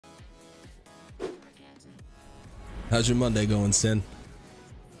How's your Monday going, Sin?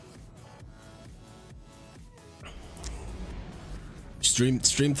 Stream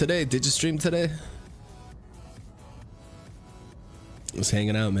today? Did you stream today? I was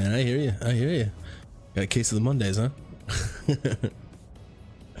hanging out, man. I hear you. I hear you. Got a case of the Mondays, huh?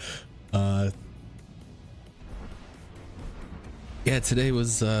 Yeah, today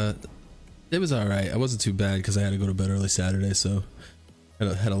was it was all right. I wasn't too bad because I had to go to bed early Saturday, so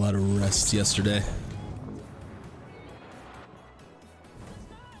had a lot of rest yesterday.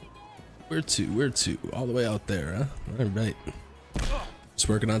 Where to? All the way out there, huh? All right. Just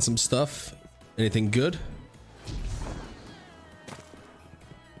working on some stuff. Anything good?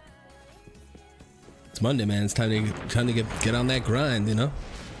 It's Monday, man. It's time to get on that grind, you know.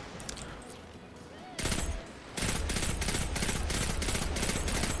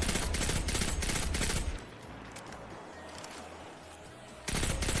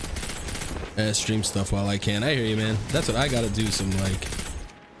 Stream stuff while I can. I hear you, man. That's what I gotta do. Some like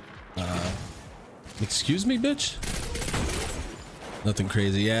excuse me, bitch. Nothing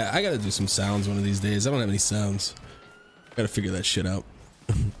crazy. Yeah, I gotta do some sounds one of these days. I don't have any sounds. Gotta figure that shit out.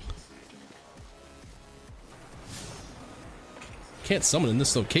 Can't summon in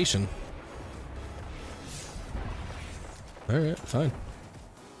this location. All right, fine.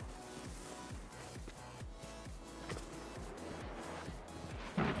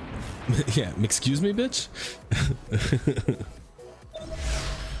 Yeah, excuse me, bitch.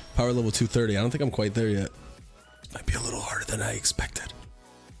 Power level 230. I don't think I'm quite there yet. Might be a little harder than I expected.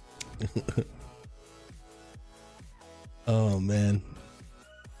 Oh man,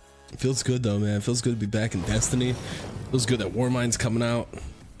 it feels good though, man. It feels good to be back in Destiny. Feels good that Warmind's coming out.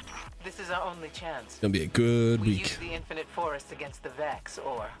 This is our only chance. It's gonna be a good week. Use the infinite forest against the Vex,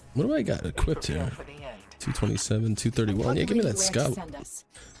 or what do I got equipped here? 227, 231. Yeah, give me that scout.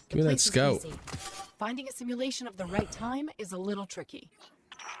 Give me that scout. Finding a simulation of the right time is a little tricky.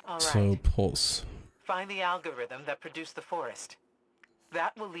 All right. So pulse. Find the algorithm that produced the forest.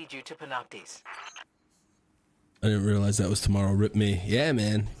 That will lead you to Panoptes. I didn't realize that was tomorrow. Rip me. Yeah,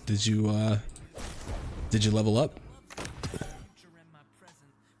 man. Did you level up?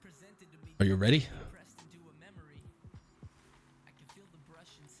 Are you ready?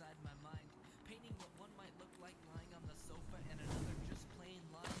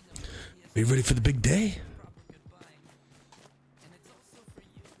 Are you ready for the big day?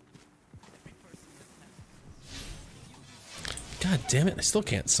 God damn it, I still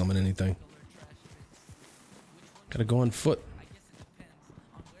can't summon anything. Gotta go on foot.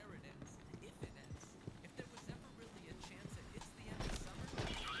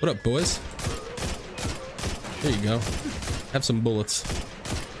 What up, boys? There you go. Have some bullets.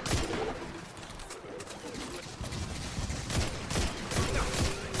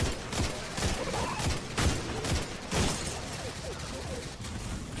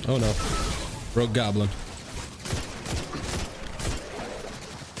 Oh no. Rogue Goblin.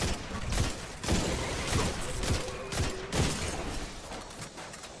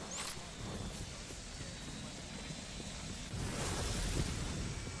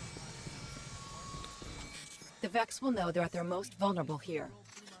 The Vex will know they're at their most vulnerable here.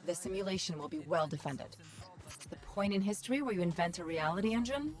 The simulation will be well defended. The point in history where you invent a reality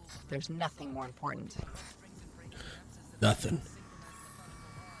engine, there's nothing more important. Nothing.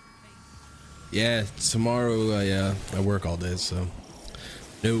 Yeah, tomorrow I work all day, so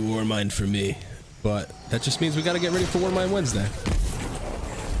no Warmind for me. But that just means we gotta get ready for Warmind Wednesday.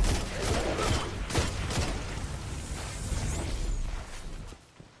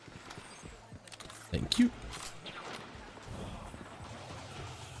 Thank you.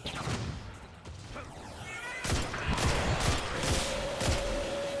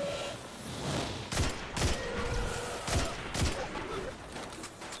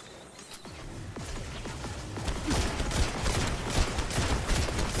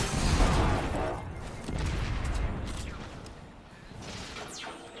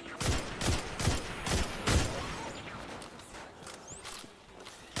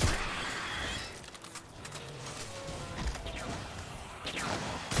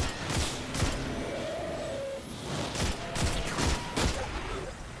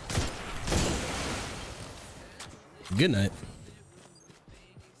 Good night.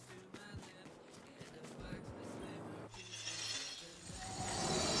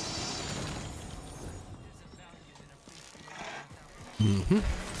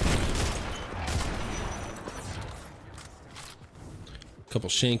 Couple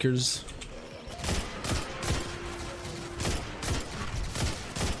shankers.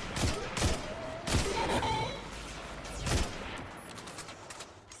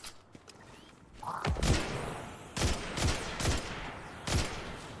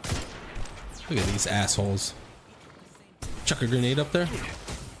 Look at these assholes. Chuck a grenade up there.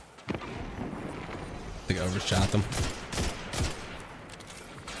 I think I overshot them.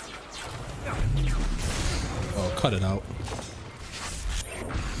 Oh, cut it out.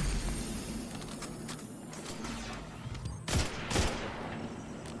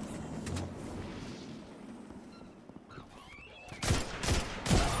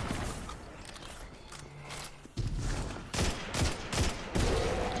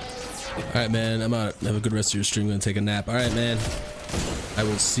 All right, man, I'm out. Have a good rest of your stream. Gonna take a nap. All right, man. I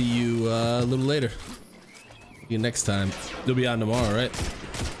will see you a little later. See you next time. You'll be on tomorrow, right?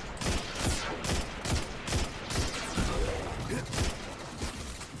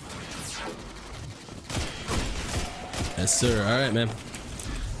 Yes, sir. All right, man.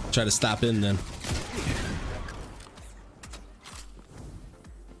 Try to stop in then.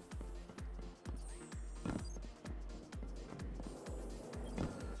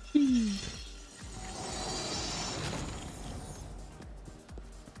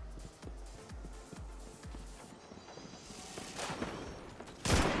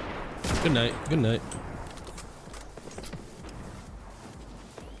 Good night. Good night.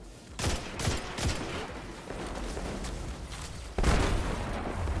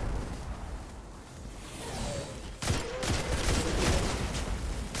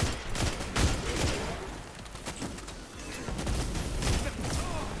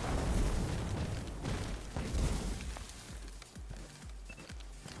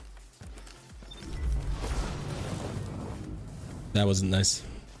 That wasn't nice.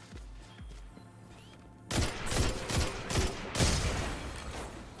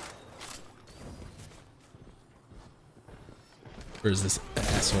 Where's this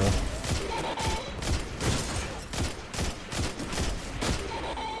asshole?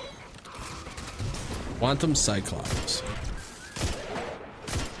 Quantum Cyclops.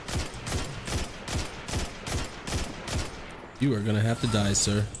 You are gonna have to die,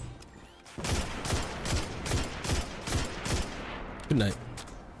 sir. Good night.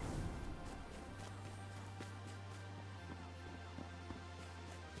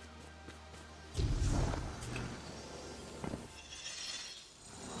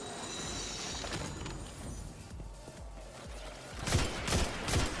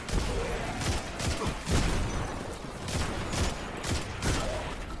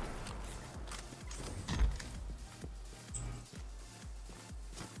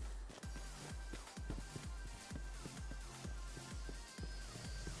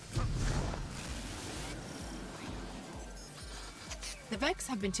 The Vex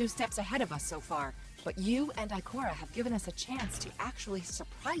have been 2 steps ahead of us so far, but you and Ikora have given us a chance to actually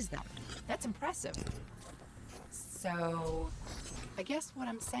surprise them. That's impressive. So, I guess what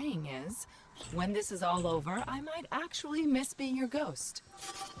I'm saying is, when this is all over, I might actually miss being your ghost.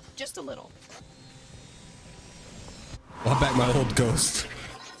 Just a little. Want back my old ghost.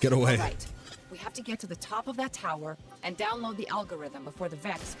 Get away. All right. We have to get to the top of that tower and download the algorithm before the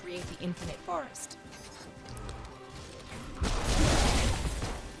Vex create the infinite forest.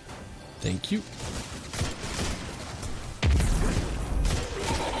 Thank you.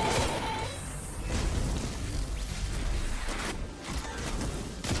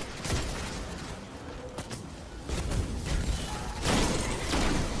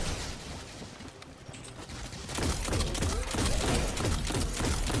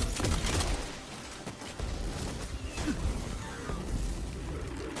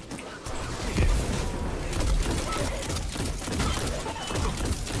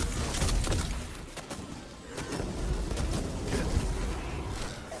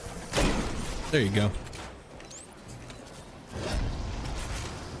 There you go.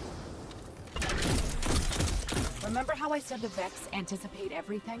 Remember how I said the Vex anticipate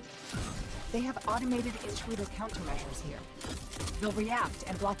everything? They have automated intruder countermeasures here. They'll react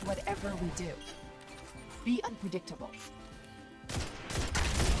and block whatever we do. Be unpredictable.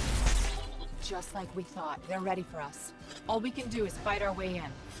 Just like we thought, they're ready for us. All we can do is fight our way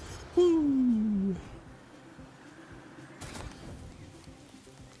in. Woo.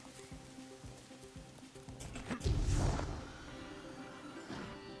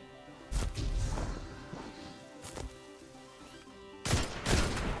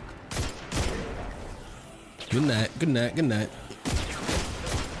 Good night, good night, good night.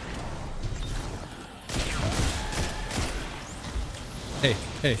 Hey,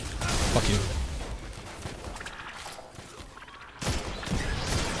 hey, fuck you.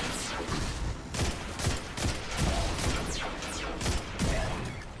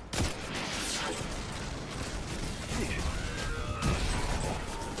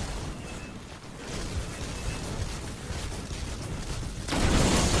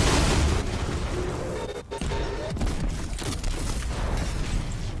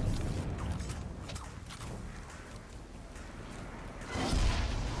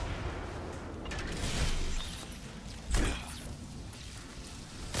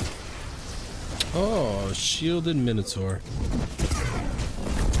 Oh, shielded Minotaur.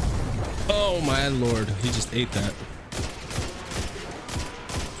 Oh my lord, he just ate that.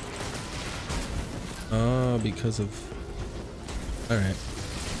 Oh, because of... Alright.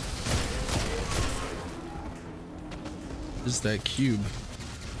 Just that cube.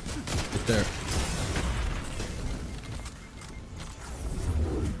 Right there.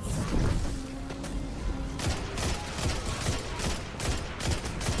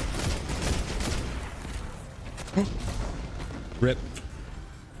 Rip.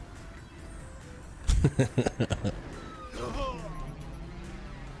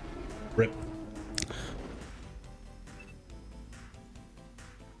 Rip.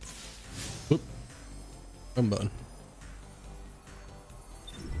 Whoop. I'm button.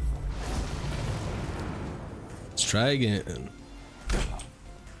 Let's try again.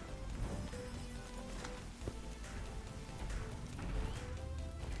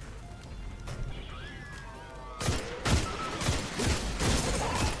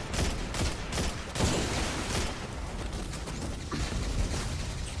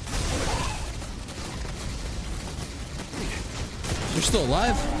 You're still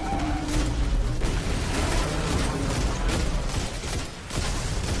alive?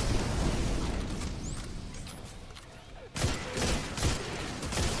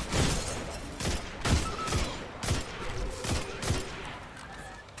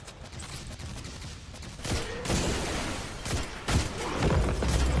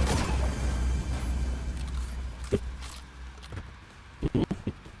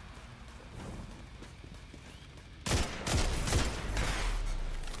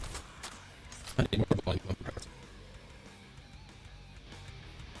 I need more volume.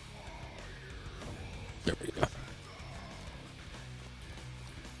 There we go.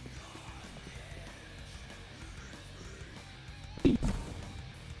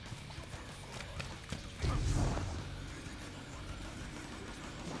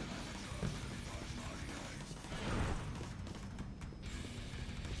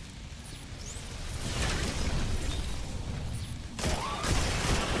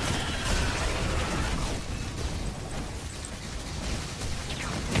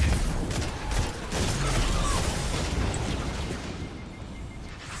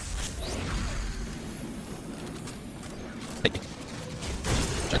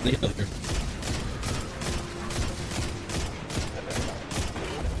 Check the other.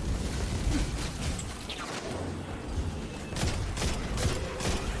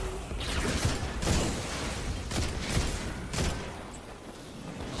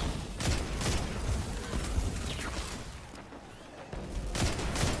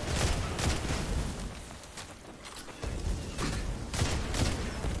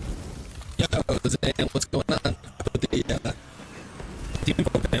 Yo, Zan, what's going on? With the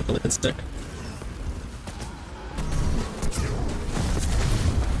info pamphlets there.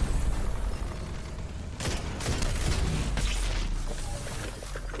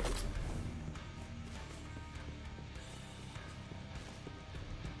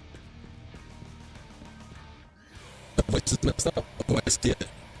 The voice is messed up. Oh, I see it.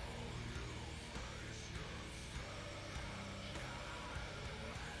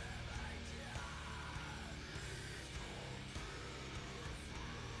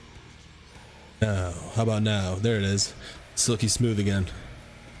 Now, how about now? There it is. Silky smooth again.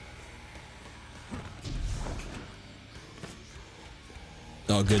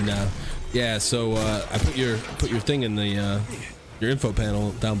 All good now. Yeah, so I put your thing in the your info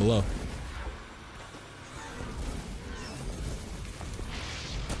panel down below.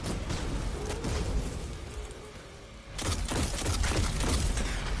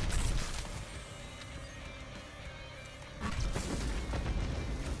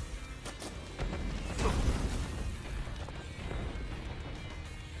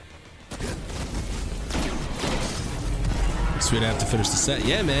 Sweet, I have to finish the set.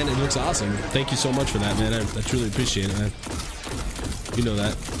 Yeah, man, it looks awesome. Thank you so much for that, man. I truly appreciate it, man. You know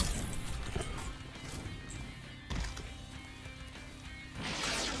that.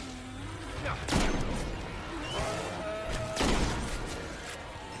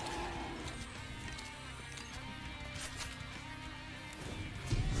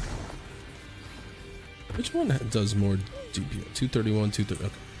 Which one does more DPI? 231, 230.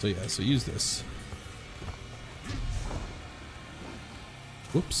 Okay, so yeah, so use this.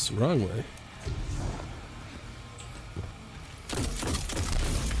 Whoops, wrong way.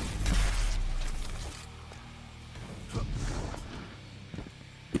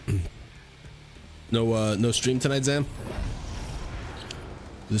 No stream tonight, Zam?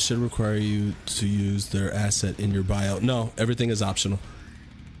 This should require you to use their asset in your bio. No, everything is optional.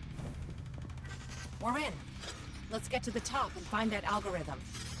 get to the top and find that algorithm.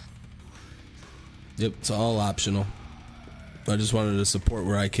 Yep, it's all optional. I just wanted to support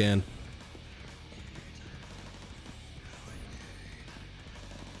where I can.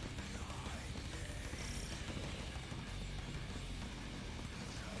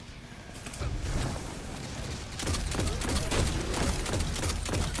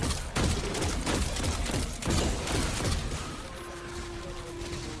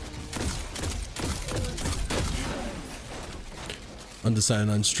 Undecided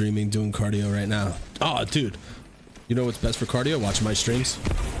on streaming, doing cardio right now. Oh, dude. You know what's best for cardio? Watching my streams.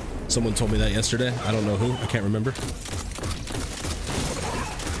 Someone told me that yesterday. I don't know who. I can't remember.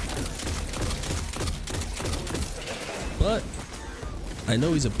 But I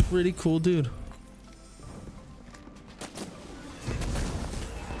know he's a pretty cool dude.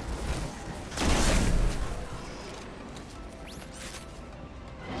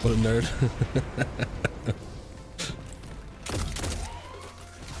 What a nerd.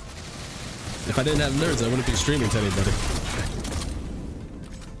 If I didn't have nerds, I wouldn't be streaming to anybody.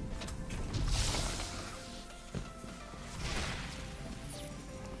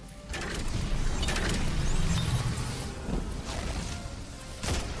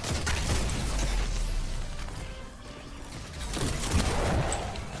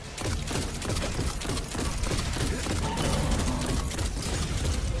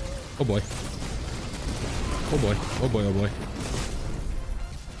 Oh boy. Oh boy. Oh boy. Oh boy.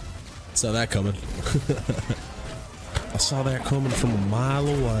 Saw that coming. I saw that coming from a mile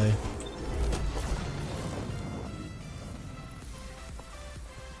away.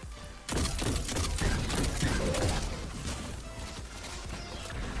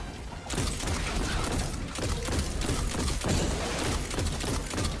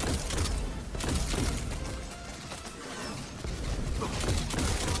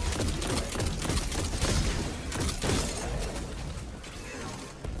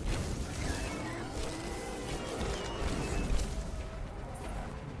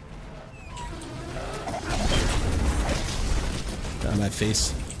 My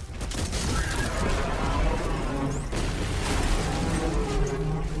face.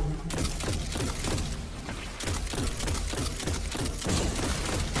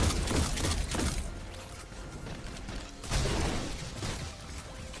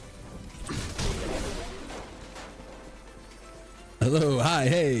 Hello, hi,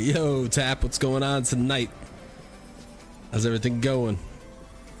 hey, yo, Tap, what's going on tonight? How's everything going?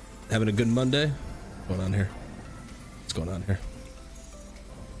 Having a good Monday? What's going on here? What's going on here?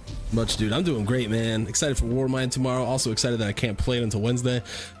 Much, dude. I'm doing great, man. Excited for Warmind tomorrow. Also excited that I can't play it until Wednesday.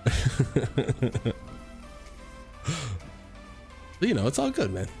 But, you know, it's all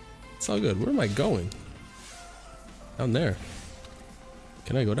good, man. It's all good. Where am I going? Down there.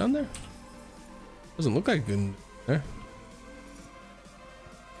 Can I go down there? Doesn't look like good there.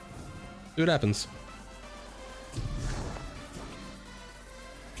 See what happens.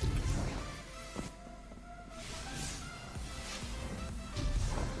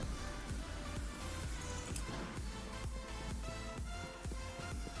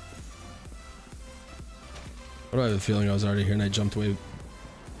 What do I have a feeling I was already here and I jumped away?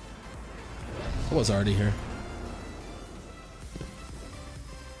 I was already here.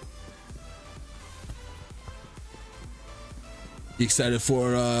 You excited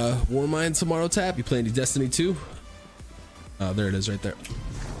for Warmind tomorrow, Tap? You playing Destiny 2? Oh, there it is right there.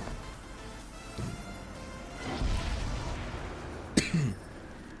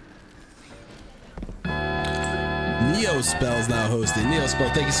 Neospell's now hosting.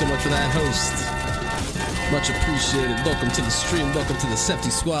 Neospell, thank you so much for that host. Much appreciated. Welcome to the stream. Welcome to the Sefty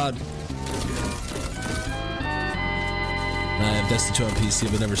Squad. I have Destiny 2 on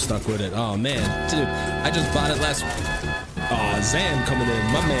PC, but never stuck with it. Oh man, dude, I just bought it last. Oh, Zan coming in,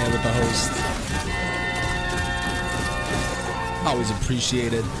 my man with the host. Always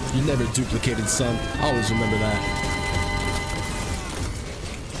appreciated. You never duplicated, son. Always remember that.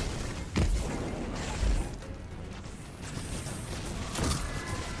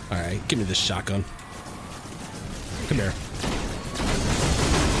 All right, give me this shotgun. Come here.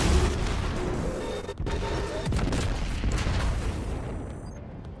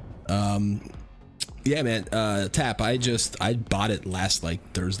 Yeah, man. Tap, I bought it last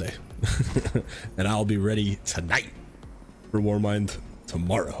like Thursday. And I'll be ready tonight for Warmind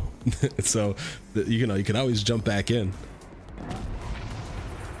tomorrow. So you know, you can always jump back in.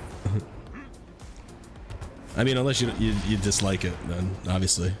 I mean, unless you dislike it, then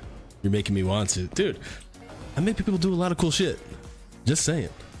obviously you're making me want to. Dude, I make people do a lot of cool shit. Just saying.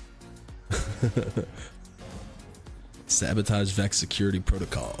 Sabotage Vex security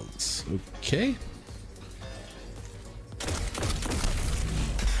protocols. Okay.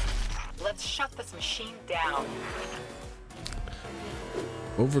 Let's shut this machine down.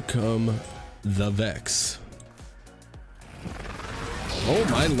 Overcome the Vex. Oh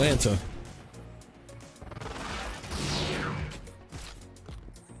my Lanta.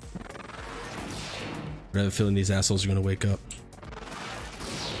 I have a feeling these assholes are gonna wake up.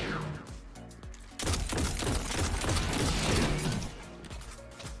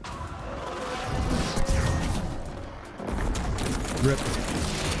 Rip.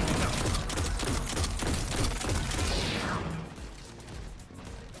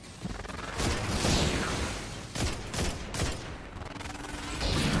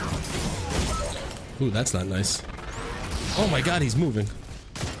 Ooh, that's not nice. Oh my god, he's moving.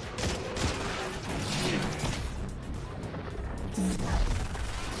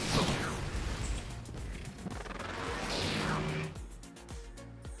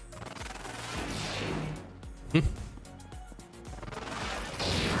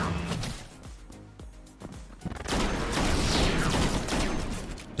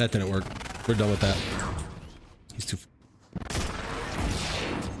 That didn't work. We're done with that. He's too...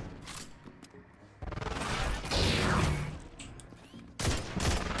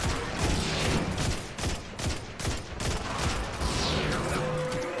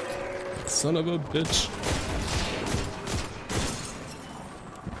 Son of a bitch.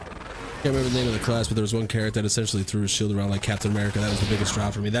 Can't remember the name of the class, but there was one character that essentially threw his shield around like Captain America. That was the biggest draw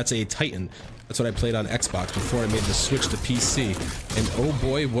for me. That's a Titan. That's what I played on Xbox before I made the switch to PC. And oh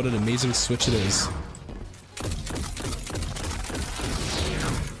boy, what an amazing switch it is.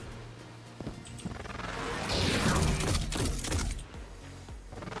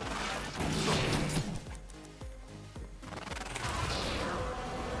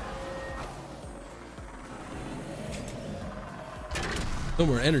 No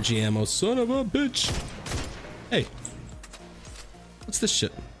more energy ammo, son of a bitch. Hey. What's this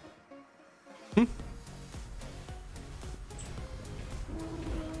shit?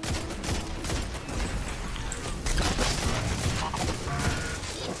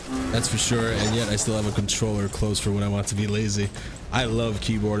 That's for sure, and yet I still have a controller close for when I want to be lazy. I love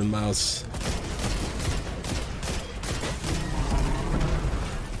keyboard and mouse.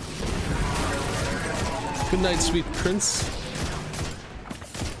 Good night, sweet prince.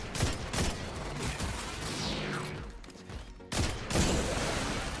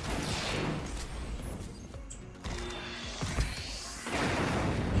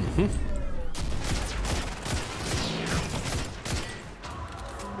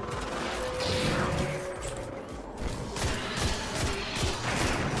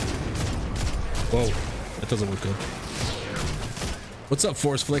 Whoa, that doesn't look good. What's up,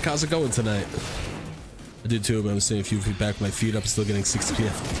 Force Flick? How's it going tonight? I do too, but I'm staying a few feet back with my feet up, still getting 60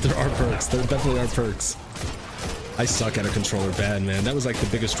 FPS. There are perks. There definitely are perks. I suck at a controller bad, man. That was like the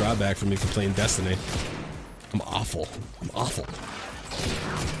biggest drawback for me for playing Destiny. I'm awful. I'm awful.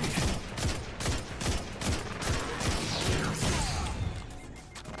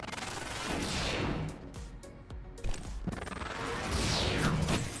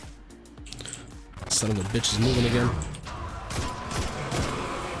 Son of a bitch is moving again.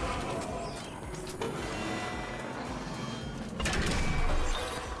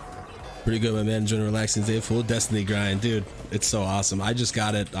 Pretty good, my man. Enjoying a relaxing day full of Destiny grind. Dude, it's so awesome. I just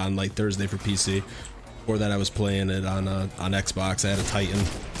got it on like Thursday for PC. Before that I was playing it on Xbox. I had a Titan.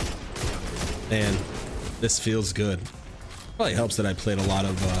 And this feels good. Probably helps that I played a lot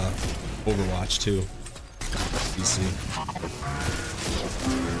of Overwatch too. PC.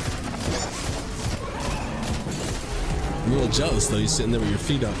 I'm a little jealous though, you're sitting there with your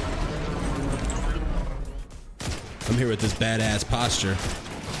feet up. I'm here with this badass posture.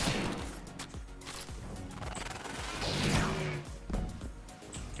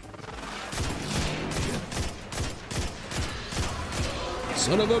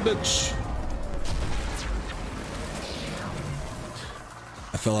 Son of a bitch.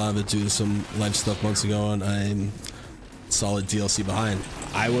 I fell out of it due to some life stuff months ago, and I'm solid DLC behind.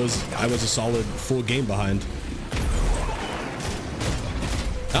 I was a solid full game behind.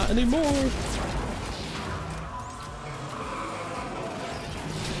 Not anymore.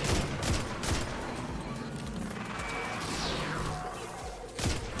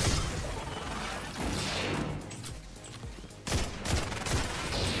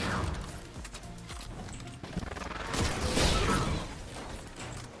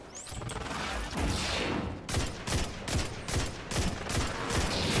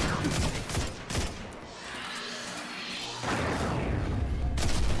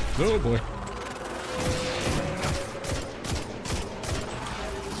 Oh boy.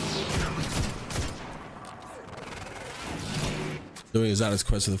 Doing Osiris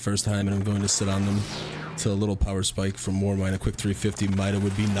quest for the first time, and I'm going to sit on them till a little power spike from Warmind. A quick 350 Mida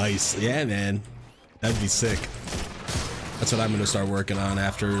would be nice. Yeah, man, that'd be sick. That's what I'm gonna start working on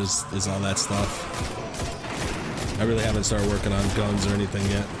after is all that stuff. I really haven't started working on guns or anything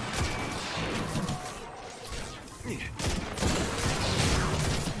yet.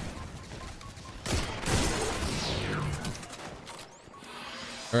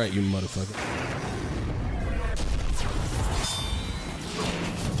 All right, you motherfucker.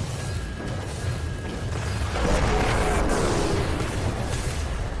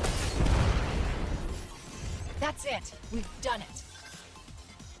 That's it. We've done it.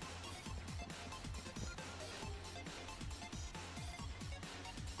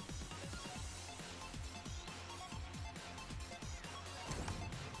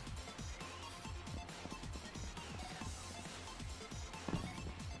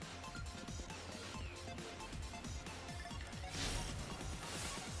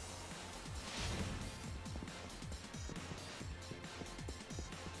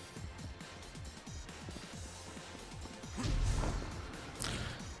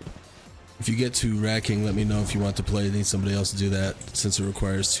 If you get to racking, let me know if you want to play. I need somebody else to do that since it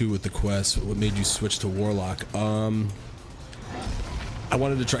requires 2 with the quest. What made you switch to Warlock? I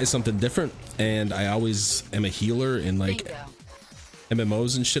wanted to try something different, and I always am a healer in like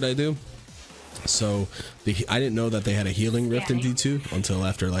MMOs and shit I do. So I didn't know that they had a healing rift in D2 until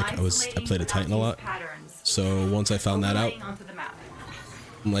after like I played a Titan a lot. So once I found that out,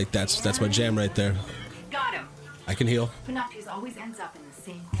 I'm like, that's my jam right there. Got him. I can heal. Pinocchio's always ends up in the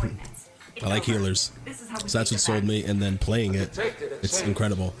same coordinates. I like healers, so that's what sold me, and then playing it, it's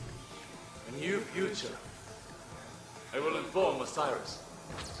incredible. A new future. I will inform Osiris.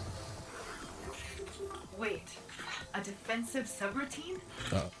 Wait, a defensive subroutine?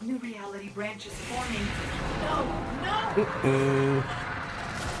 New reality branch is forming.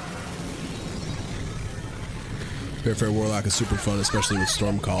 No! Fair Warlock is super fun, especially with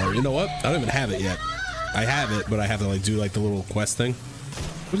Stormcaller. You know what? I don't even have it yet. I have it, but I have to like do like the little quest thing.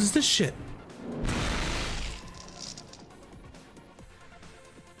 What is this shit?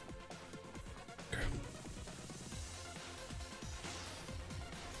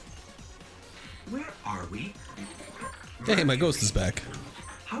 Where are we? Hey, my ghost is back.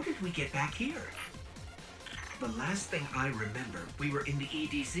 How did we get back here? The last thing I remember, we were in the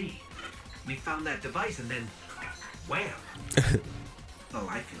EDZ. We found that device and then, wham! Oh,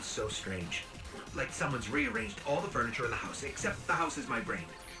 I feel so strange. Like someone's rearranged all the furniture in the house, except the house is my brain.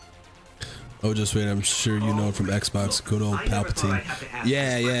 Oh, just wait, I'm sure you know from Xbox, good old Palpatine.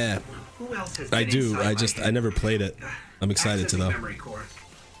 Yeah, yeah. Who else has I been do, inside my I head? never played it. I'm excited to Accessing though. memory core.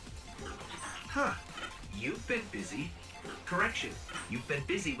 Huh. You've been busy. Correction. You've been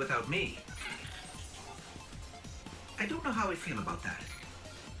busy without me. I don't know how I feel about that.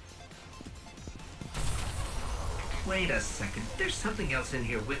 Wait a second. There's something else in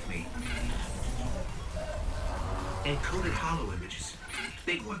here with me. Encoded hollow images.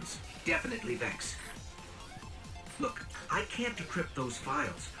 Big ones. Definitely Vex. Look, I can't decrypt those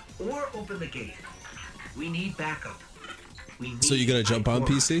files or open the gate. We need backup. We need So you gonna jump on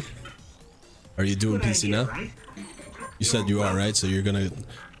PC? Are you doing Good PC idea, now? right? You said you are, right? So you're gonna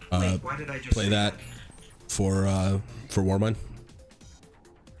Wait, why did I just play say that for Warmind?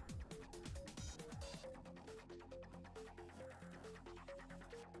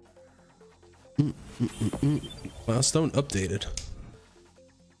 Milestone updated.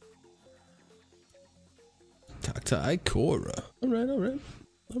 Talk to Ikora. Alright, alright.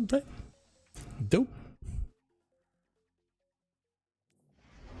 Alright. Dope.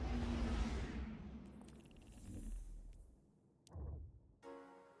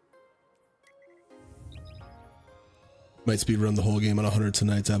 Might speedrun the whole game on 100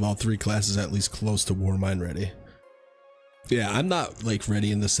 tonight to have all 3 classes at least close to Warmind ready. Yeah, I'm not like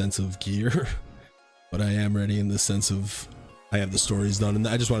ready in the sense of gear, but I am ready in the sense of I have the stories done, and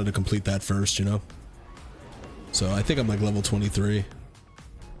I just wanted to complete that first, you know. So I think I'm like level 23,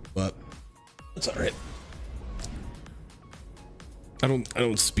 but it's all right. I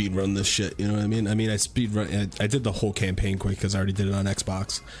don't speed run this shit, you know what I mean? I mean, I speed run. I did the whole campaign quick because I already did it on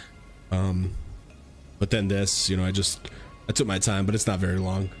Xbox. But then this, you know, I took my time, but it's not very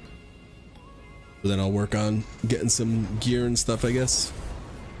long. So then I'll work on getting some gear and stuff, I guess.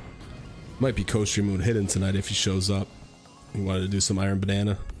 Might be Koshi Moon hidden tonight if he shows up. He wanted to do some Iron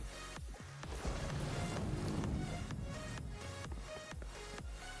Banana.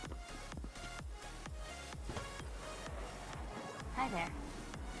 Hi there.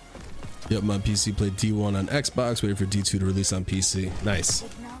 Yep, my PC played D1 on Xbox, waiting for D2 to release on PC. Nice.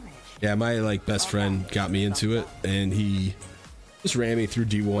 Yeah, my like best friend got me into it, and he Just ran me through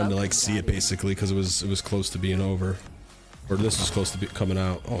D1 to like see it basically because it was close to being over, or this was close to be coming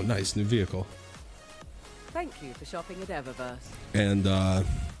out. Oh, nice new vehicle. Thank you for shopping at Eververse. And The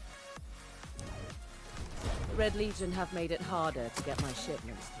Red Legion have made it harder to get my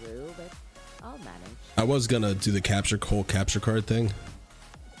shipments through, but I'll manage. I was gonna do the whole capture card thing,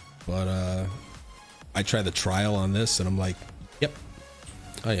 but I tried the trial on this and I'm like, yep,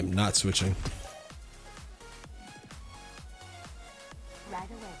 I am not switching. Right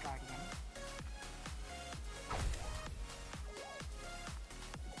away, Guardian.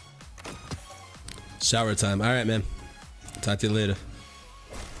 Shower time. All right, man. Talk to you later.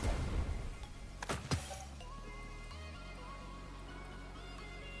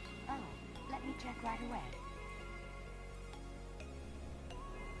 Oh, let me check right away.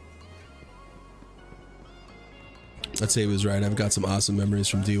 I'd say he was right. I've got some awesome memories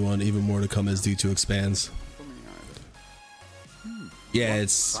from D1, even more to come as D2 expands. Yeah,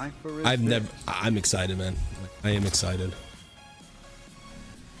 it's I'm excited, man. I am excited.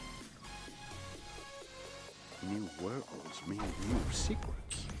 New worlds mean new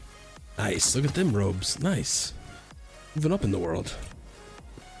secrets. Nice. Look at them robes. Nice. Moving up in the world.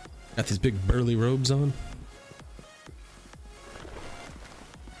 Got these big burly robes on.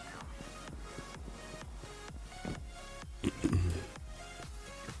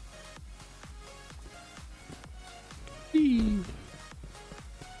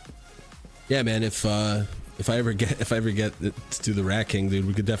 Yeah, man. If I ever get to do the Rat King, dude,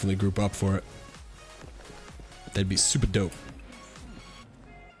 we could definitely group up for it. That'd be super dope.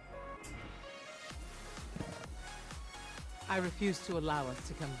 I refuse to allow us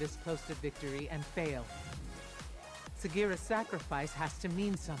to come this close to victory and fail. Sagira's sacrifice has to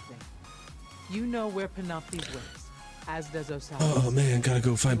mean something. You know where Panoptes works, as does Osiris. Oh man, gotta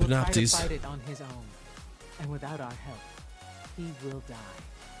go find He will try to Panoptes. fight it on his own, and without our help, he will die.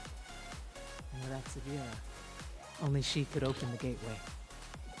 And without Sagira, only she could open the gateway.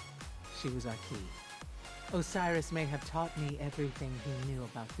 She was our key. Osiris may have taught me everything he knew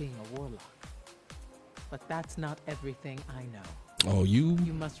about being a warlock, but that's not everything I know. Oh, you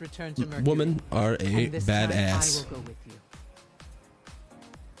must return to Mercury. woman are a And this time badass. I will go with you.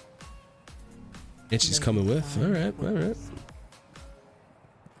 And she's coming with. All right, all right. Just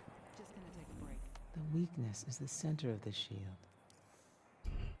gonna take a break. The weakness is the center of the shield.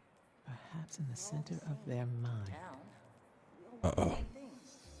 Perhaps in the center of their mind. Uh-oh.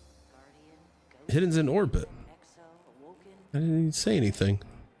 Hidden's in orbit. I didn't even say anything.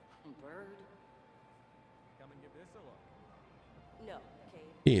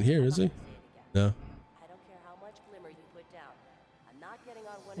 He ain't here, is he? No. I don't care how much glimmer you put down. I'm not getting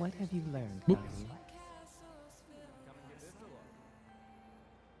on one What have you learned, Whoop. Guardian?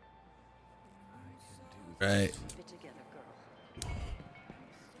 Right. Keep it together, girl.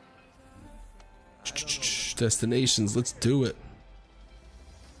 Destinations, let's do it.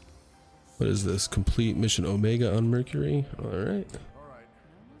 What is this? Complete mission Omega on Mercury. All right.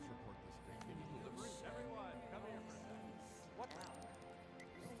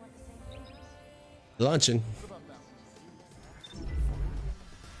 Launching.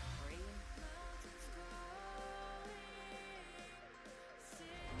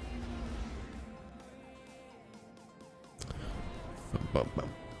 Bum, bum.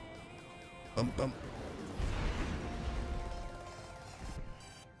 Bum, bum.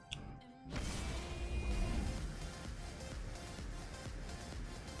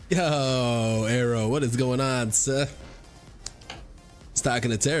 Yo, Arrow, what is going on, sir?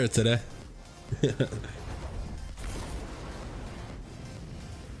 Stocking a terror today.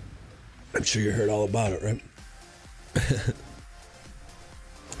 I'm sure you heard all about it, right?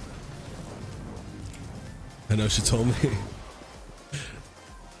 I know she told me.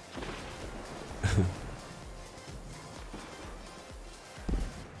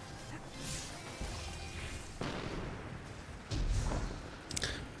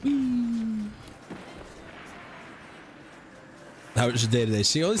 How was your day today?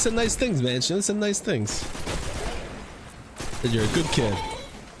 She only said nice things, man. She only said nice things. Said you're a good kid.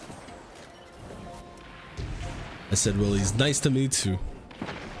 I said, well, he's nice to me too.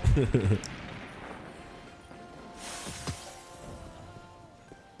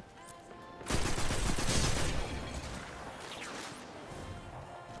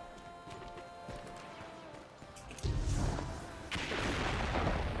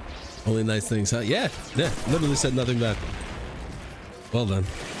 Only nice things, huh? Yeah, literally said nothing bad. Well done.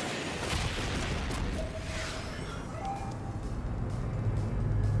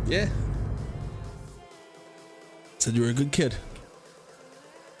 Yeah. Said you were a good kid.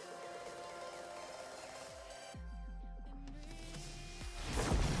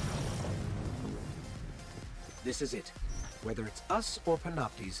 This is it. Whether it's us or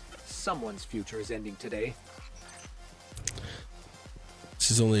Panoptes, someone's future is ending today.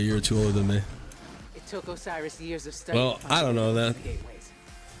 She's only a year or two older than me. It took Osiris years of study. Well, I don't know that.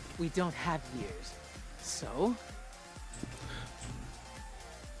 We don't have years. So?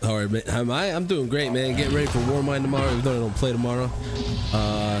 All right, man. How am I? I'm doing great, man. Getting ready for Warmind tomorrow, even though I don't play tomorrow.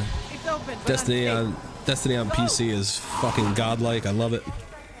 It's open, Destiny on PC is fucking godlike. I love it.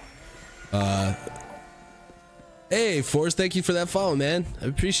 Hey, Forrest, thank you for that follow, man. I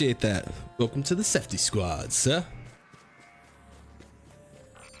appreciate that. Welcome to the Sefty Squad, sir.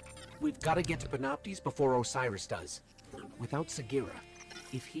 We've got to get to Panoptes before Osiris does. Without Sagira,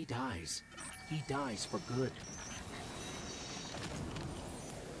 if he dies for good.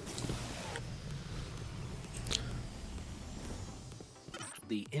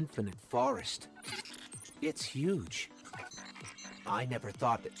 The Infinite Forest. It's huge. I never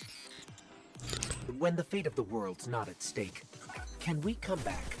thought that... When the fate of the world's not at stake, can we come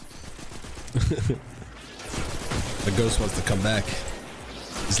back? The ghost wants to come back.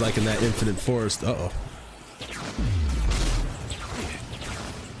 He's like in that Infinite Forest. Uh-oh.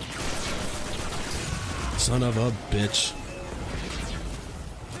 Son of a bitch.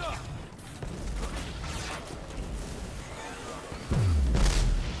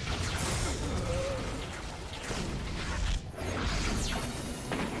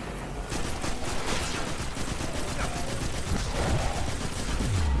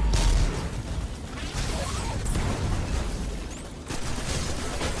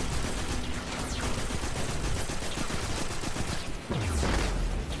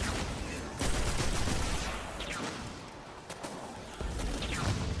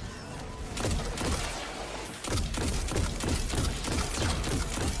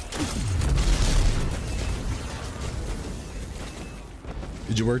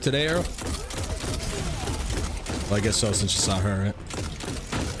 Did you work today, Arrow? Well, I guess so, since you saw her, right?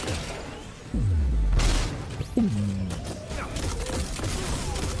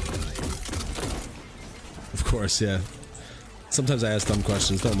 Of course, yeah. Sometimes I ask dumb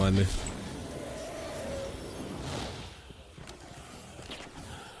questions, don't mind me.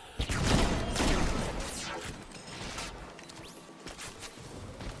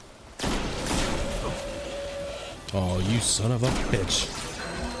 Oh, you son of a bitch.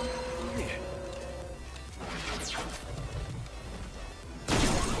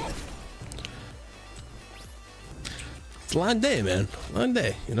 It's a long day, man. Long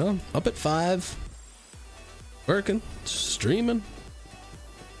day, you know? Up at 5. Working. Streaming.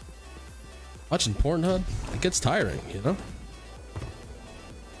 Watching Pornhub. It gets tiring, you know?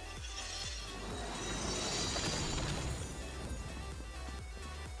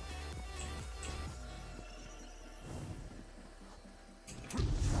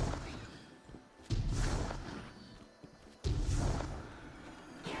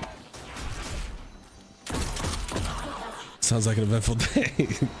 Sounds like an eventful day.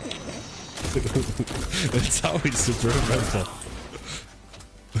 It's always super eventful.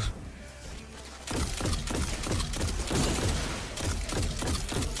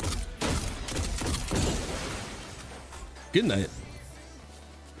 Good night.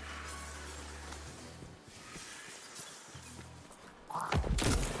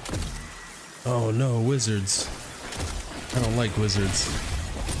 Oh no, wizards. I don't like wizards.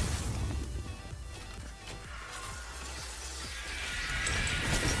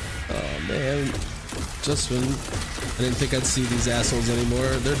 Man, just when I didn't think I'd see these assholes anymore,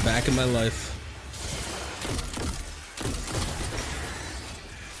 they're back in my life.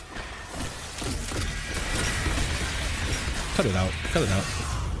 Cut it out. Cut it out.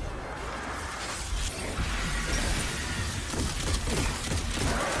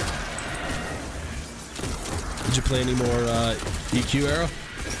 Did you play any more EQ, Arrow?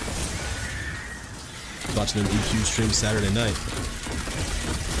 Watching an EQ stream Saturday night.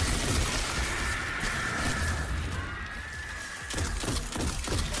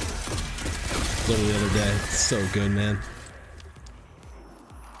 Literally the other day. It's so good, man.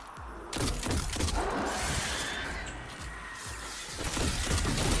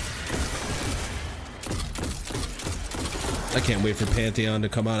 I can't wait for Pantheon to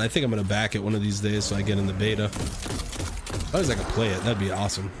come out. I think I'm gonna back it one of these days so I get in the beta. As long as I can play it, that'd be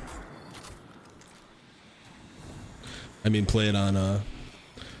awesome. I mean, play it on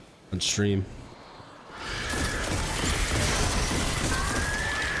stream.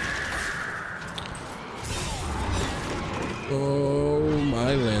 Oh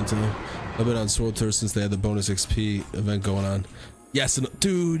my lantern. I've been on Sword Tour since they had the bonus XP event going on. Yes, and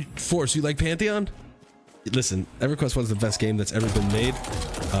dude, Force, you like Pantheon? Listen, EverQuest 1's the best game that's ever been made.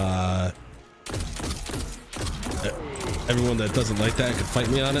 everyone that doesn't like that could fight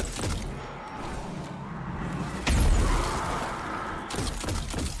me on it.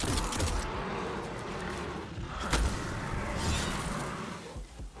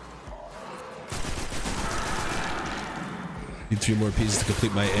 Need 3 more pieces to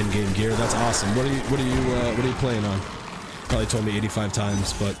complete my end game gear. That's awesome. What are you playing on? Probably told me 85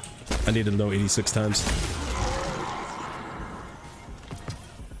 times, but I need to know 86 times.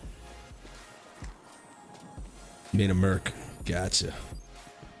 Made a merc. Gotcha.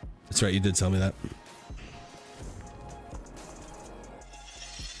 That's right, you did tell me that.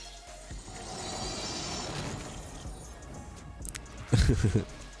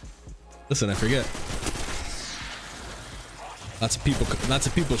 Listen, I forget. Lots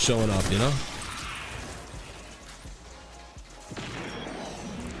of people showing up, you know?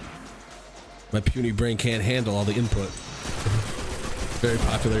 My puny brain can't handle all the input. Very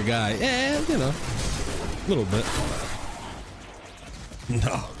popular guy. Yeah, you know. A little bit.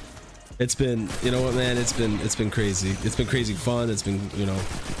 No. It's been, you know what, man, it's been crazy. It's been crazy fun. It's been, you know,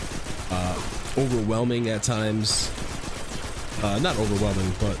 overwhelming at times. Not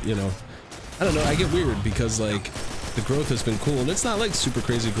overwhelming, but, you know, I don't know, I get weird because, like, the growth has been cool, and it's not like super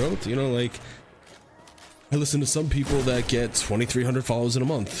crazy growth, you know, like I listen to some people that get 2,300 follows in a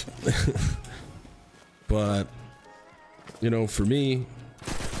month. But, you know, for me,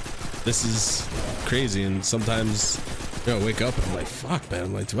 this is crazy, and sometimes, you know, I wake up and I'm like, fuck, man,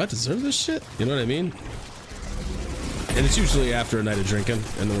 I'm like, do I deserve this shit? You know what I mean? And it's usually after a night of drinking,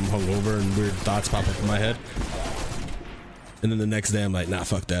 and then I'm hungover and weird thoughts pop up in my head. And then the next day I'm like, nah,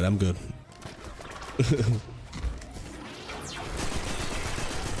 fuck that, I'm good.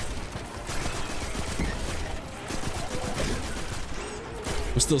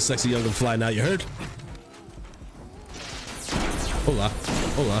 We're still sexy, young, and fly now, you heard? Hola.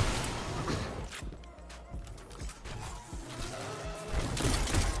 Hola.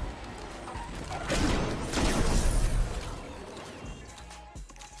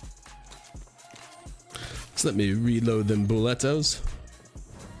 So let me reload them bulletos.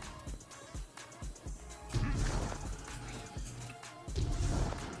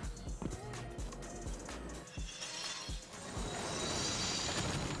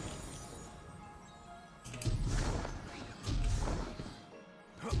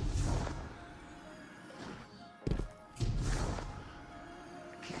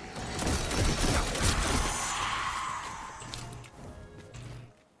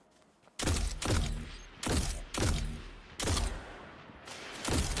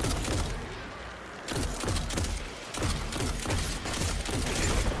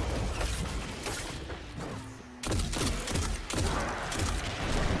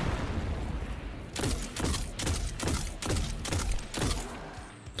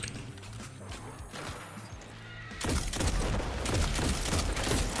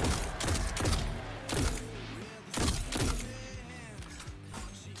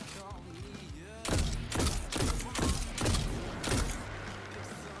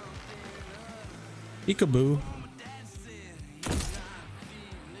 Peekaboo.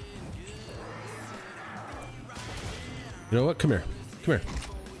 You know what? Come here. Come here.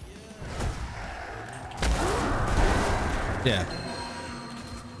 Yeah.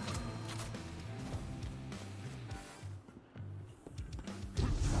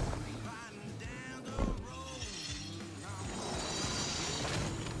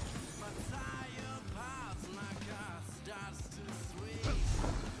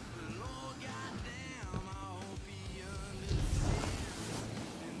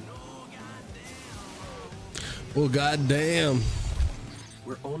 Well, goddamn.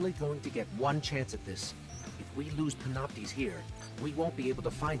 We're only going to get one chance at this. If we lose Panoptes here, we won't be able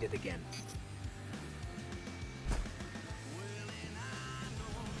to find it again.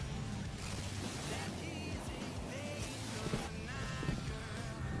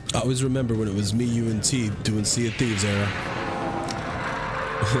 I always remember when it was me, you, and T doing Sea of Thieves era.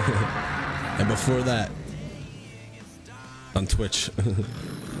 And before that, on Twitch.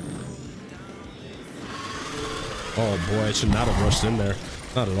 Oh boy, I should not have rushed in there.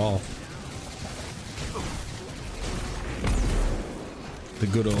 Not at all. The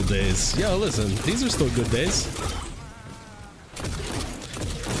good old days. Yo, listen, these are still good days.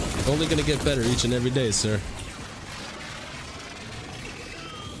 Only gonna get better each and every day, sir.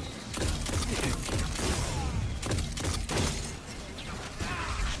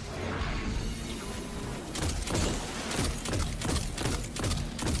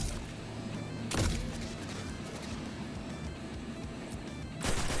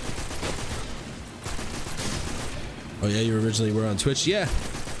 Oh yeah, you originally were on Twitch? Yeah.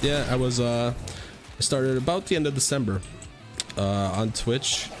 Yeah, I was I started about the end of December. on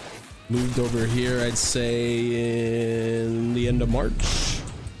Twitch. Moved over here, I'd say in the end of March.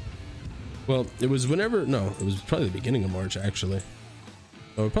 Well, it was whenever, no, it was probably the beginning of March, actually.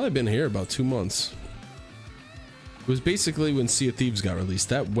 Oh, I've probably been here about 2 months. It was basically when Sea of Thieves got released,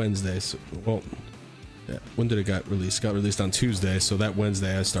 that Wednesday. So, well, yeah, when did it got released? It got released on Tuesday, so that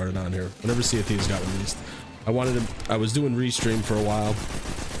Wednesday I started on here. Whenever Sea of Thieves got released. I was doing restream for a while,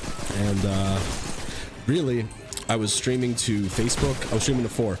 and really, I was streaming to Facebook. I was streaming to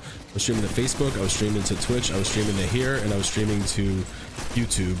 4. I was streaming to Facebook, I was streaming to Twitch, I was streaming to here, and I was streaming to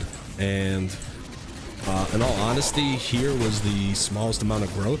YouTube. And in all honesty, here was the smallest amount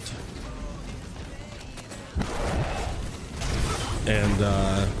of growth. And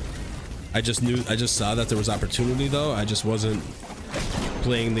I just saw that there was opportunity, though. I just wasn't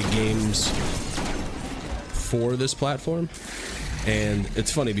playing the games for this platform. And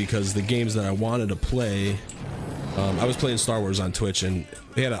it's funny because the games that I wanted to play, I was playing Star Wars on Twitch, and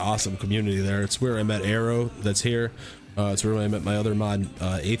they had an awesome community there. It's where I met Arrow, that's here. It's where I met my other mod,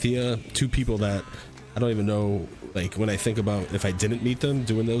 Athea. 2 people that I don't even know, like, when I think about if I didn't meet them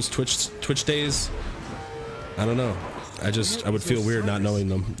doing those Twitch days, I don't know. I would feel weird not knowing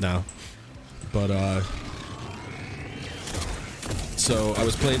them now. But so I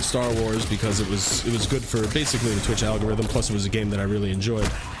was playing Star Wars because it was good for basically the Twitch algorithm, plus it was a game that I really enjoyed.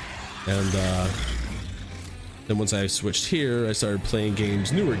 And then once I switched here, I started playing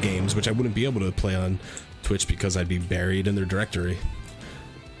games, newer games, which I wouldn't be able to play on Twitch because I'd be buried in their directory.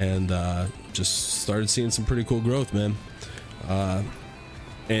 And just started seeing some pretty cool growth, man.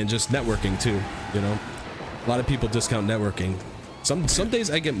 And just networking too, you know. A lot of people discount networking. Some days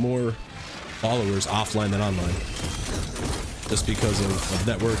I get more followers offline than online, just because of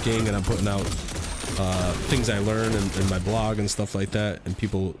networking, and I'm putting out things I learn in my blog and stuff like that, and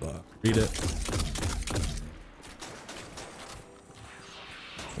people read it.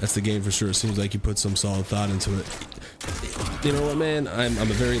 That's the game for sure. It seems like you put some solid thought into it. You know what, man? I'm a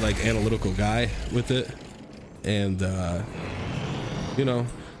very like analytical guy with it, and you know,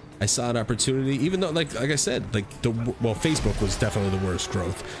 I saw an opportunity. Even though, like I said, like Facebook was definitely the worst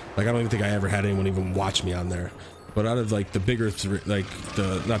growth. Like I don't even think I ever had anyone even watch me on there. But out of like the bigger 3, like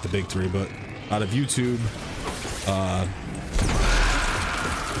not the big 3, but out of YouTube,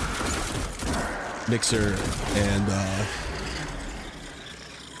 Mixer, and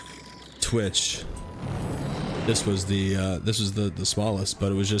Twitch, this was the smallest,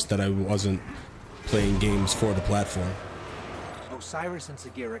 but it was just that I wasn't playing games for the platform. Osiris and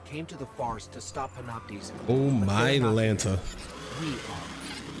Sagira came to the forest to stop Panoptes. Oh my Lanta. We are.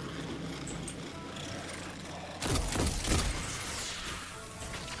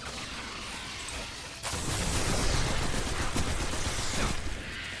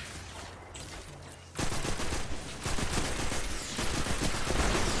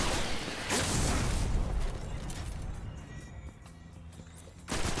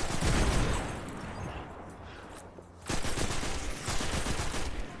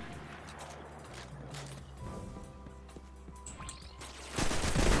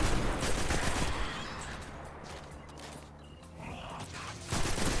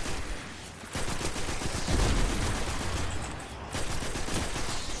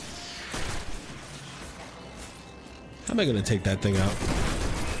 How am I gonna take that thing out?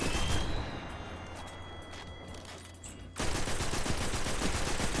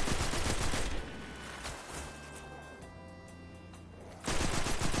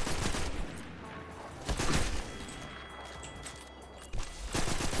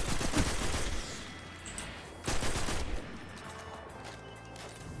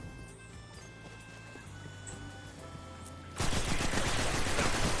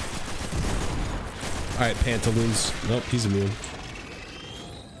 Alright, Pantaloons. Nope, he's immune.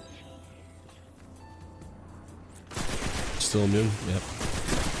 Still immune? Yep.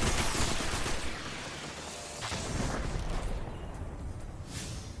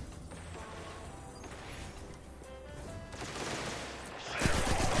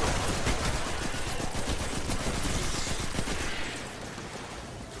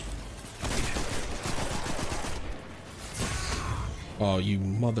 Oh, you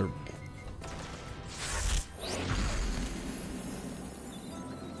mother...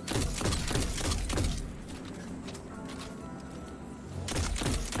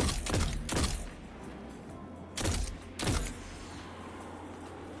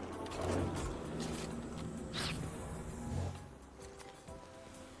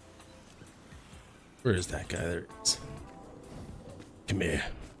 Where is that guy? There it is. Come here.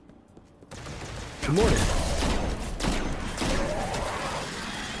 Good morning.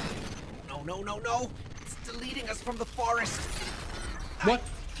 No, no, no, no. deleting us from the forest. What?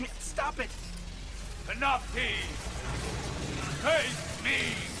 I can't stop it. Enough, thieves! Face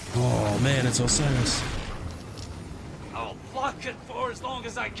me! Oh man, it's Osiris. I'll block it for as long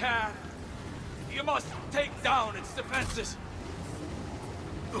as I can. You must take down its defenses.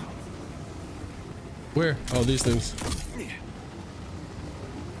 Where? Oh, these things.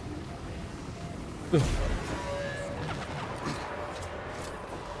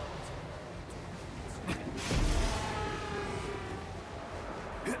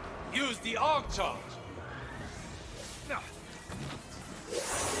 Use the arc charge.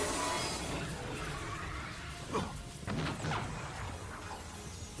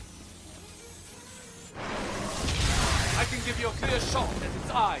 I can give you a clear shot at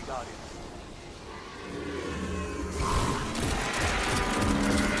its eye, Guardian.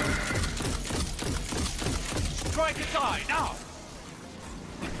 Strike its eye, now!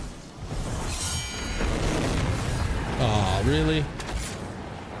 Oh, really?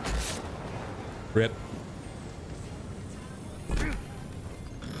 Rip.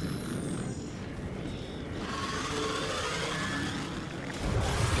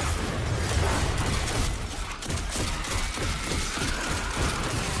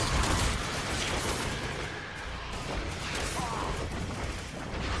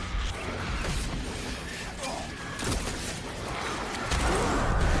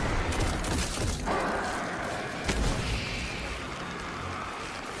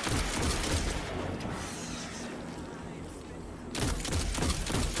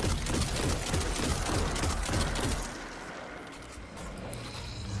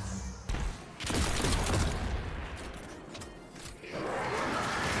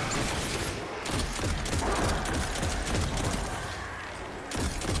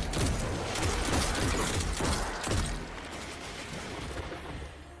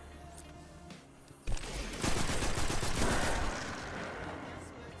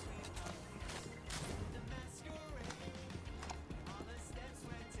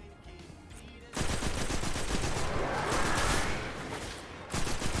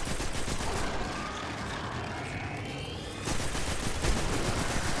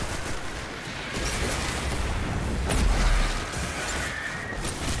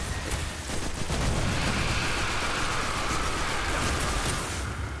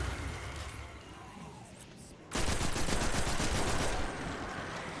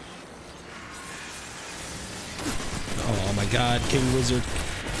 Oh my god, King Wizard.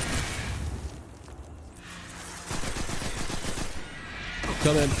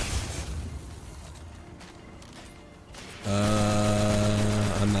 Come in.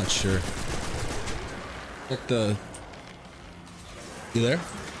 I'm not sure. Check the... You there?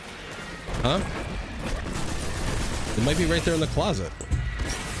 Huh? It might be right there in the closet.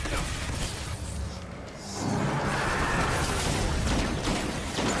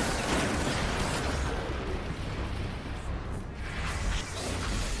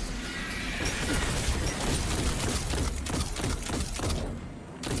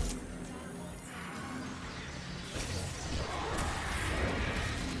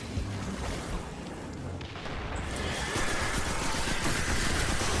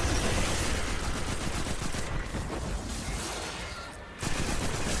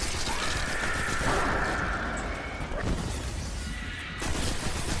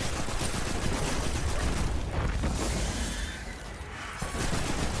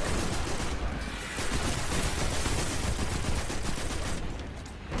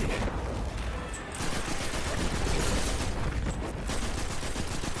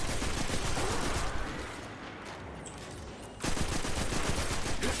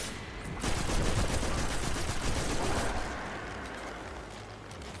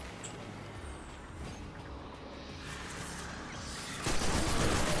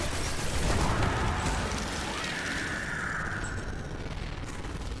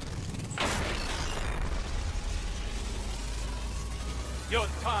 Your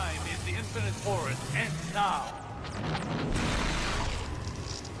time in the infinite forest ends now.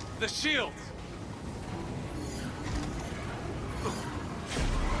 The shield!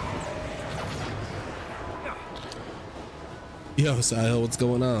 Yo, Sahil, what's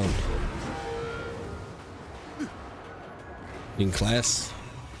going on? In class?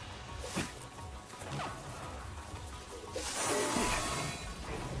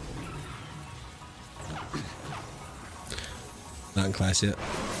 Not in class yet.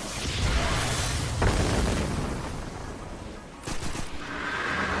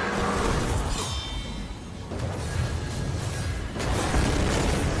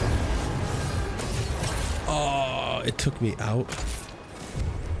 Oh, it took me out.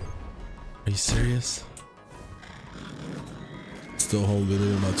 Are you serious? still home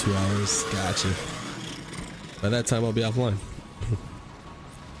within about 2 hours. Gotcha. By that time, I'll be offline.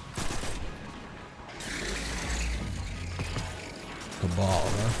 Cabal,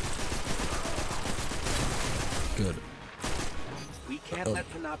 huh? Good. We can't let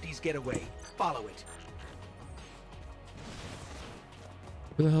Panoptes get away. Follow it.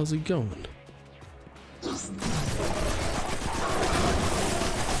 Where the hell's he going?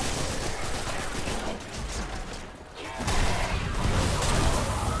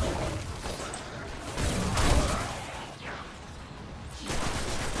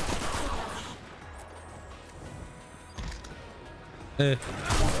 Eh.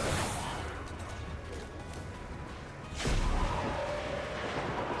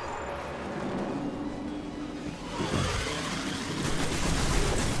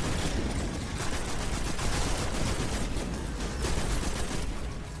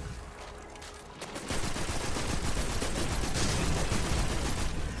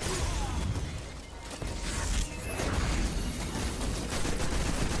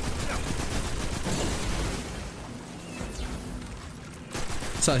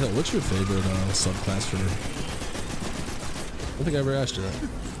 Sahil, what's your favorite subclass for me? I don't think I ever asked you that.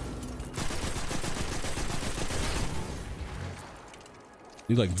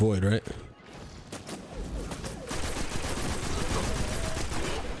 You like Void, right?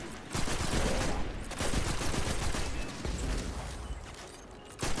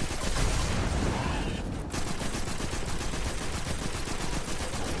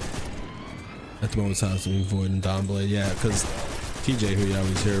 At the moment, it's between Void and Dawnblade. Yeah, because TJ, who you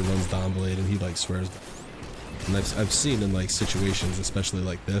always hear, runs Dawnblade, and he like swears. And I've seen in like situations, especially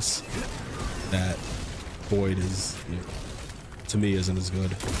like this, that Void is, you know, to me, isn't as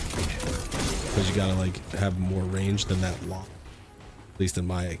good because you gotta like have more range than that lock. At least in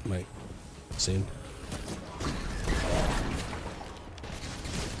my scene.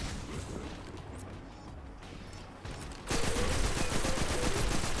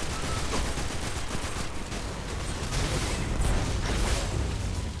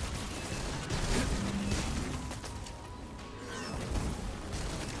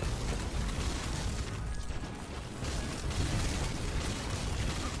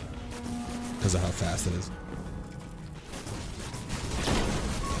 Because of how fast it is.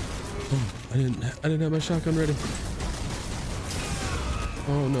 Oh, I didn't have my shotgun ready.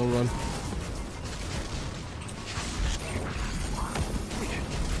 Oh no, run.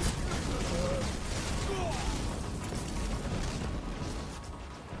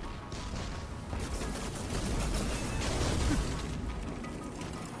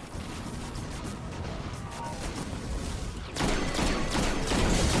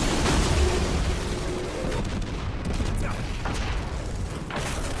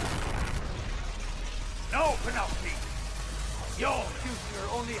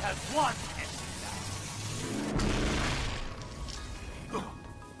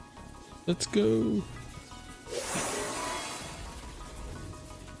 Let's go.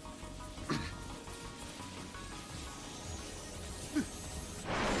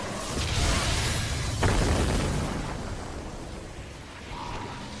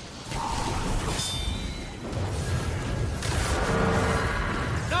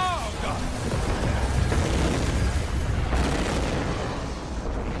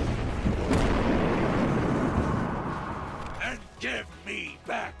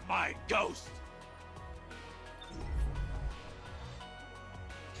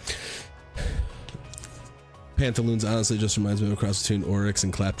 Pantaloons honestly just reminds me of a cross between Oryx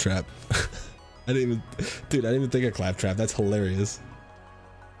and Claptrap. I didn't even think of Claptrap. That's hilarious.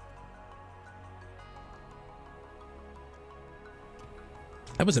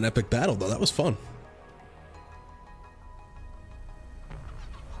 That was an epic battle though. That was fun.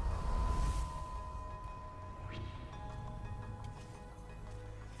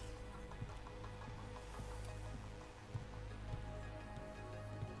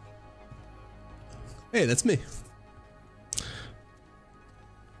 Hey, that's me.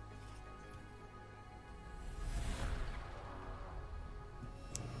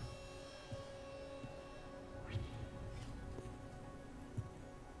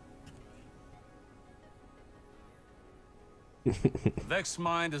 Vex's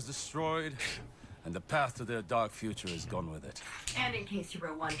mind is destroyed, and the path to their dark future is gone with it. And in case you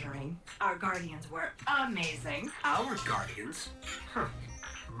were wondering, our guardians were amazing. Our guardians? Huh.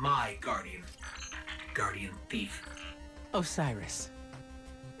 My guardian. Guardian thief. Osiris,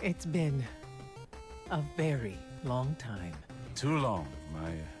 it's been a very long time. Too long,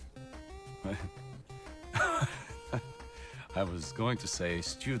 my I was going to say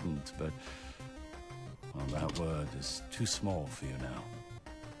student, but Well, that word is too small for you now.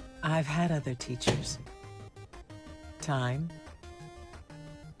 I've had other teachers. Time.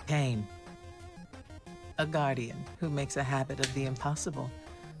 Pain. A guardian who makes a habit of the impossible,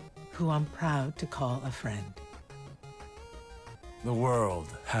 who I'm proud to call a friend. The world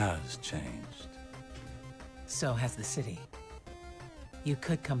has changed. So has the city. You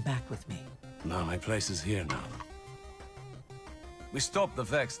could come back with me. No, my place is here now. We stopped the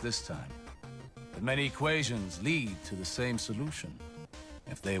Vex this time. But many equations lead to the same solution.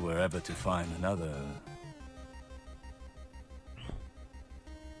 If they were ever to find another...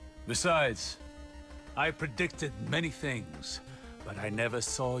 Besides, I predicted many things, but I never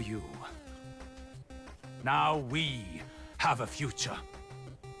saw you. Now we have a future.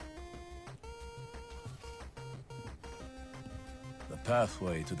 The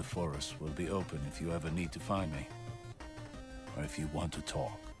pathway to the forest will be open if you ever need to find me. Or if you want to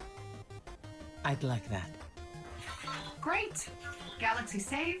talk. I'd like that. Great. Galaxy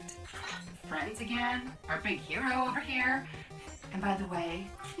saved. Friends again. Our big hero over here. And by the way,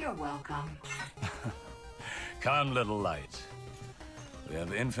 you're welcome. Come, little light. We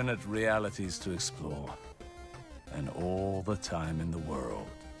have infinite realities to explore. And all the time in the world.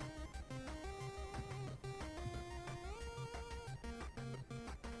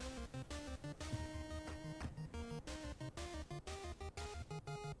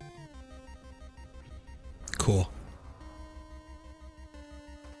 Cool.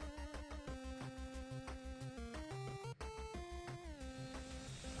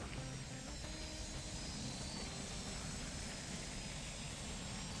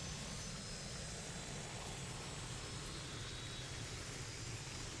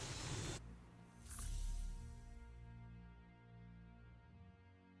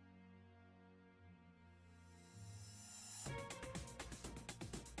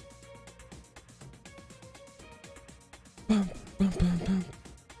 Bum, bum, bum, bum.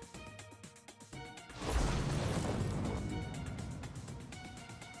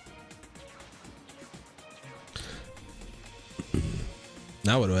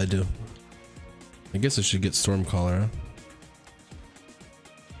 Now what do I do? I guess I should get Stormcaller.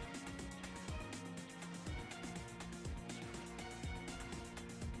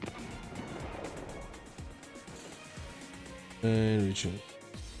 Huh? And reaching.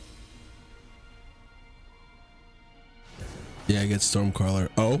 Yeah, I get Stormcaller.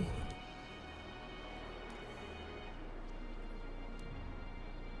 Oh.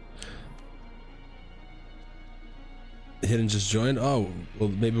 Hidden just joined. Oh, well,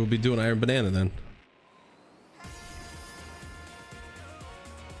 maybe we'll be doing Iron Banana then.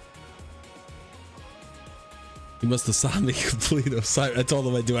 He must have saw me complete Osiris. I told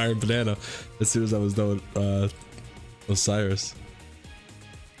him I'd do Iron Banana as soon as I was done with Osiris.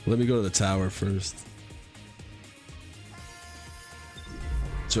 Let me go to the tower first.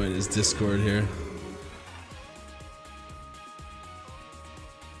 Join his Discord here.